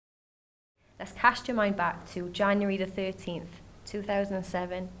Let's cast your mind back to January the 13th,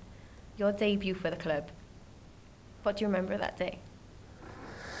 2007, your debut for the club. What do you remember of that day?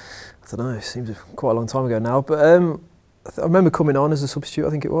 I don't know, it seems quite a long time ago now, but I remember coming on as a substitute, I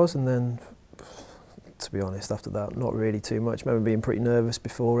think it was, and then, to be honest, after that, not really too much. I remember being pretty nervous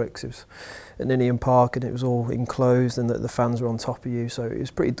before it, 'cause it was at Ninian Park and it was all enclosed and the fans were on top of you, so it was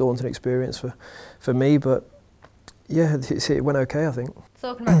a pretty daunting experience for me, but yeah, it went okay, I think.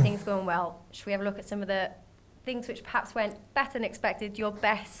 Talking about things going well, should we have a look at some of the things which perhaps went better than expected, your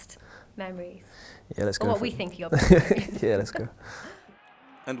best memories? Yeah, let's go. Or what we think are your best memories. Yeah, let's go.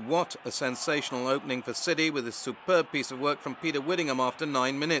 And what a sensational opening for City with a superb piece of work from Peter Whittingham after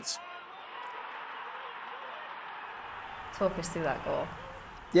 9 minutes. Talk us through that goal.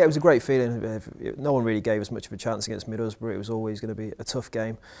 Yeah, it was a great feeling. No one really gave us much of a chance against Middlesbrough. It was always going to be a tough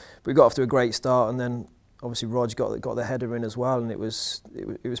game. But we got off to a great start, and then obviously Rog got the header in as well, and it was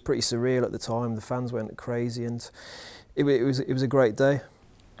pretty surreal at the time. The fans went crazy, and it was a great day.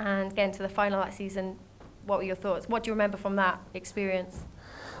 And getting to the final that season, what were your thoughts? What do you remember from that experience?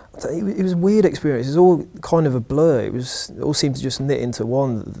 It was a weird experience. It was all kind of a blur. It all seemed to just knit into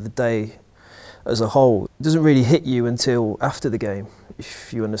one, the day as a whole. It doesn't really hit you until after the game,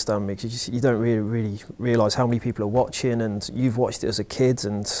 if you understand me, because you don't really realise how many people are watching, and you've watched it as a kid,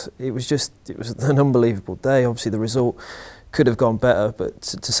 and it was an unbelievable day. Obviously the result could have gone better, but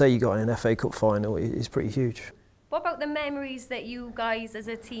to say you got in an FA Cup final is pretty huge. What about the memories that you guys as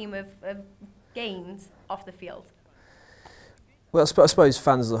a team have gained off the field? Well, I suppose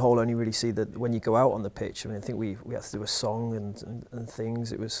fans as a whole only really see that when you go out on the pitch. I mean, I think we had to do a song and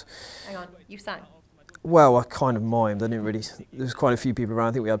things. It was. Hang on, you sang? Well, I kind of mimed. I didn't really. There was quite a few people around.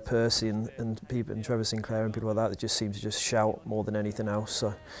 I think we had Percy and people and Trevor Sinclair and people like that just seemed to just shout more than anything else.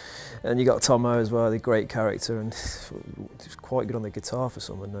 So, and you got Tomo as well, the great character, and he was quite good on the guitar for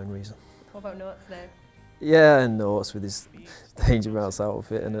some unknown reason. What about Notes though? Yeah, and Norts with his Danger Mouse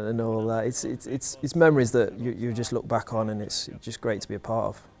outfit and all that. It's memories that you just look back on, and it's just great to be a part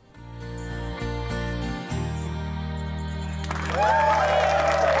of.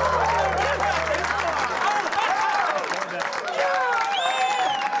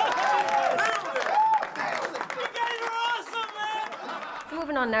 So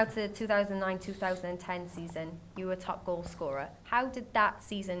moving on now to 2009-2010 season, you were top goal scorer. How did that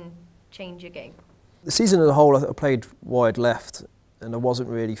season change your game? The season as a whole, I played wide left, and I wasn't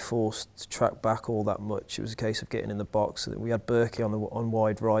really forced to track back all that much. It was a case of getting in the box. We had Berkey on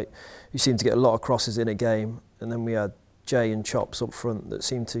wide right, who seemed to get a lot of crosses in a game, and then we had Jay and Chops up front that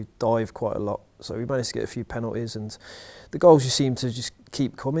seemed to dive quite a lot. So we managed to get a few penalties, and the goals just seemed to just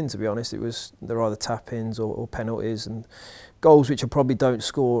keep coming, to be honest. They're either tap-ins or penalties, and goals which I probably don't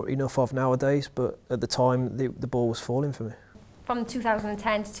score enough of nowadays, but at the time the ball was falling for me. From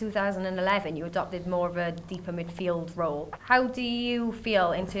 2010 to 2011, you adopted more of a deeper midfield role. How do you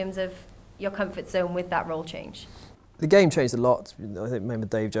feel in terms of your comfort zone with that role change? The game changed a lot. I think I remember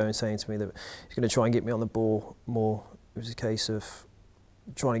Dave Jones saying to me that he's going to try and get me on the ball more. It was a case of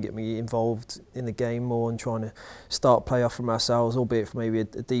trying to get me involved in the game more and trying to start play off from ourselves, albeit from maybe a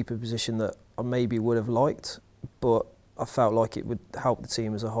deeper position that I maybe would have liked, but I felt like it would help the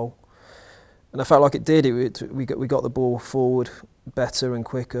team as a whole. And I felt like it did. We got the ball forward better and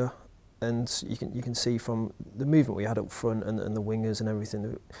quicker, and you can see from the movement we had up front and the wingers and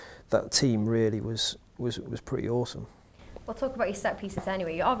everything, that team really was pretty awesome. We'll talk about your set pieces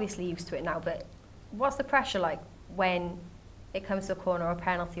anyway. You're obviously used to it now, but what's the pressure like when it comes to a corner or a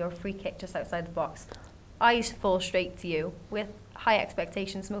penalty or a free kick just outside the box? I used to fall straight to you with high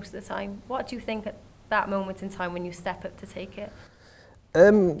expectations most of the time. What do you think at that moment in time when you step up to take it?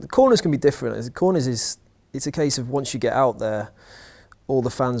 The corners can be different. The corners it's a case of once you get out there, all the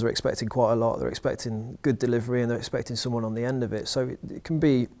fans are expecting quite a lot. They're expecting good delivery and they're expecting someone on the end of it. So it can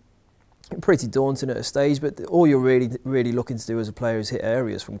be pretty daunting at a stage, but all you're really looking to do as a player is hit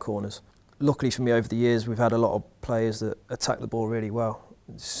areas from corners. Luckily for me, over the years, we've had a lot of players that attack the ball really well.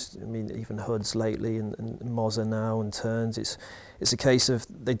 I mean, even Hoods lately and Mozza now and Turns. It's a case of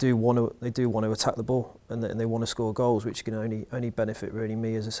they do want to attack the ball and they want to score goals, which can only benefit really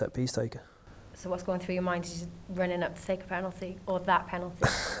me as a set piece taker. So what's going through your mind? Is running up to take a penalty or that penalty?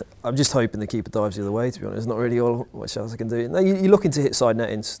 I'm just hoping the keeper dives the other way, to be honest. There's not really all much else I can do. No, you're looking to hit side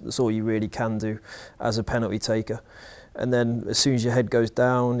nettings. That's all you really can do as a penalty taker. And then as soon as your head goes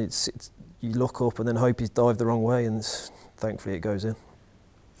down, you look up and then hope he's dived the wrong way, and thankfully it goes in.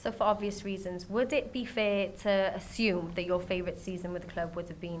 So for obvious reasons, would it be fair to assume that your favourite season with the club would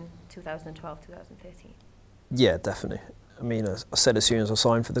have been 2012-2013? Yeah, definitely. I mean, I said as soon as I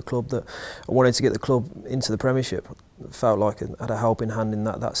signed for the club that I wanted to get the club into the Premiership. It felt like I had a helping hand in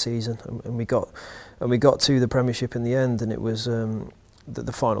that season, and we got to the Premiership in the end. And it was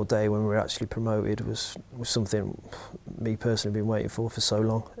the final day when we were actually promoted was something me personally been waiting for so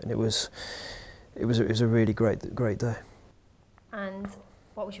long, and it was a really great day. And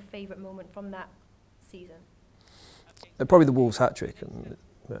what was your favourite moment from that season? Probably the Wolves hat-trick. And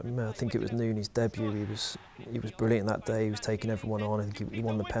I think it was Nooney's debut. He was brilliant that day. He was taking everyone on. I think he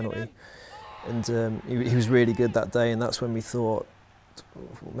won the penalty, and he was really good that day. And that's when we thought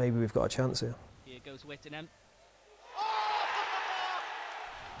maybe we've got a chance here. Here goes Whitts.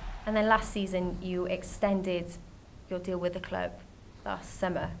 And then last season you extended your deal with the club last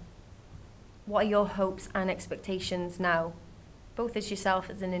summer. What are your hopes and expectations now, both as yourself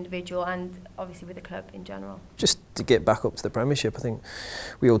as an individual and obviously with the club in general? Just to get back up to the Premiership. I think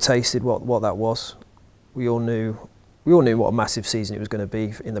we all tasted what that was. We all knew what a massive season it was going to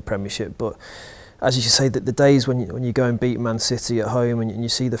be in the Premiership. But as you say, the days when you go and beat Man City at home and you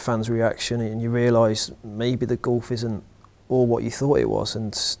see the fans' reaction and you realise maybe the gulf isn't all what you thought it was,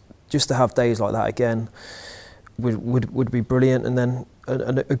 and just to have days like that again would be brilliant. And then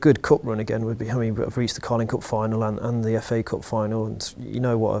a good cup run again would be. I mean, I've reached the Carling Cup final and the FA Cup final, and you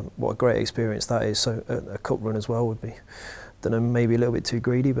know what a great experience that is. So a cup run as well would be, don't know, maybe a little bit too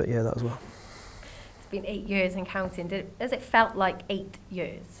greedy, but yeah, that as well. It's been 8 years and counting. Has it felt like 8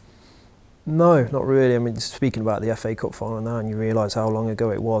 years? No, not really. I mean, speaking about the FA Cup final now, and you realise how long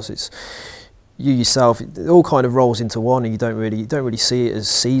ago it was. It's you yourself. It all kind of rolls into one, and you don't really see it as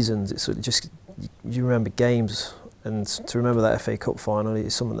seasons. It's sort of just you remember games. And to remember that FA Cup final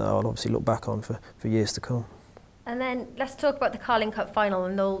is something that I'll obviously look back on for years to come. And then let's talk about the Carling Cup final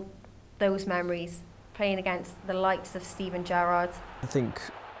and all those memories, playing against the likes of Steven Gerrard. I think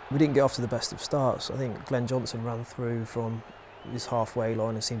we didn't get off to the best of starts. I think Glenn Johnson ran through from his halfway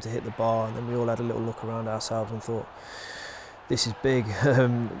line and seemed to hit the bar, and then we all had a little look around ourselves and thought, this is big.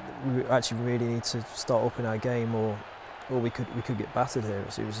 We actually really need to start up in our game, or we could get battered here.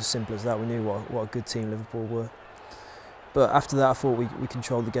 It was as simple as that. We knew what a good team Liverpool were. But after that, I thought we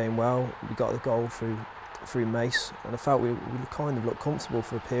controlled the game well. We got the goal through Mace, and I felt we kind of looked comfortable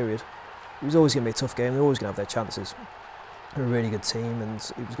for a period. It was always going to be a tough game. They were always going to have their chances. They're a really good team, and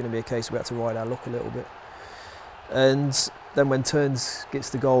it was going to be a case we had to ride our luck a little bit. And then when Turns gets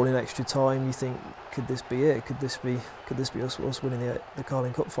the goal in extra time, you think, could this be it? Could this be us winning the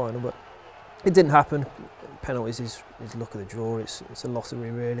Carling Cup final? But it didn't happen. Penalties is luck of the draw. It's a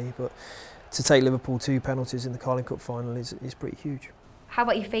lottery really, but to take Liverpool 2 penalties in the Carling Cup final is pretty huge. How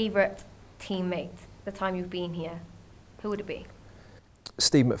about your favourite teammate, the time you've been here? Who would it be?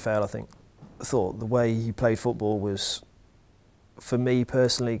 Steve McPhail, I think. I thought the way he played football was, for me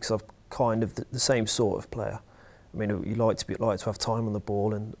personally, because I'm kind of the same sort of player. I mean, you like to have time on the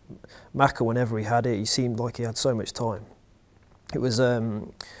ball, and Macca, whenever he had it, he seemed like he had so much time. It was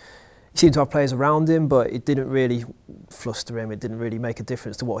he seemed to have players around him, but it didn't really fluster him. It didn't really make a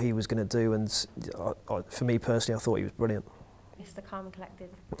difference to what he was going to do. And for me personally, I thought he was brilliant. Mr. Calm and Collected.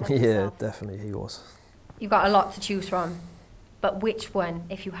 Yeah, definitely he was. You've got a lot to choose from, but which one,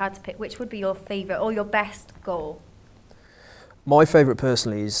 if you had to pick, which would be your favourite or your best goal? My favourite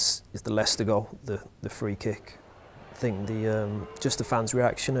personally is the Leicester goal, the free kick. I think just the fans'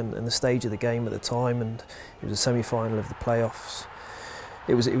 reaction and the stage of the game at the time, and it was a semi-final of the playoffs.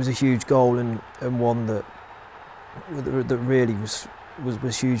 It was a huge goal and one that really was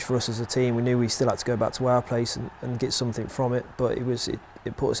huge for us as a team. We knew we still had to go back to our place and get something from it, but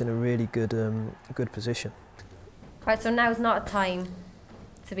it put us in a really good position. Right, so now's not a time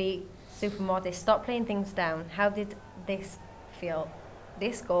to be super modest. Stop playing things down. How did this feel,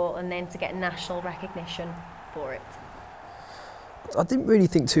 this goal, and then to get national recognition for it? I didn't really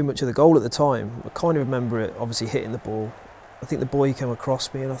think too much of the goal at the time. I kind of remember it obviously hitting the ball. I think the boy came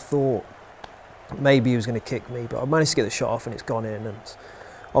across me and I thought maybe he was going to kick me, but I managed to get the shot off and it's gone in, and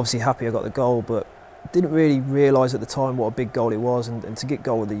obviously happy I got the goal, but didn't really realise at the time what a big goal it was, and to get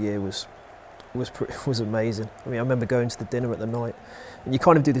goal of the year was amazing. I mean, I remember going to the dinner at the night, and you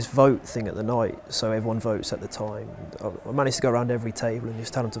kind of do this vote thing at the night, so everyone votes at the time. I managed to go around every table and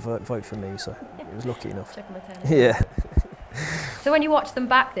just tell them to vote for me, so I was lucky enough. Yeah. So when you watch them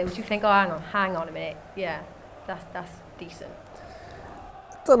back though, do you think, oh hang on a minute, yeah, that's decent?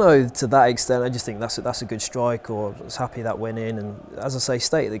 I don't know to that extent. I just think that's a good strike, or I was happy that went in. And as I say,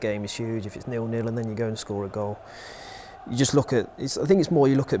 state of the game is huge. If it's 0-0 and then you go and score a goal, you just look at. I think it's more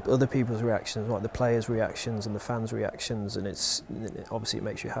you look at other people's reactions, like the players' reactions and the fans' reactions, and obviously it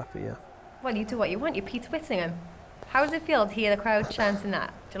makes you happy. Yeah. Well, you do what you want. You're Peter Whittingham. How does it feel to hear the crowd chanting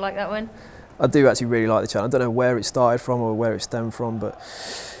that? Do you like that one? I do actually really like the chant. I don't know where it started from or where it stemmed from, but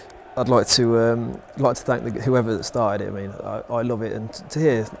I'd like to thank whoever that started it. I mean, I love it, and to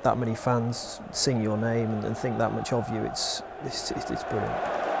hear that many fans sing your name and think that much of you, it's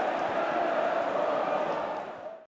brilliant.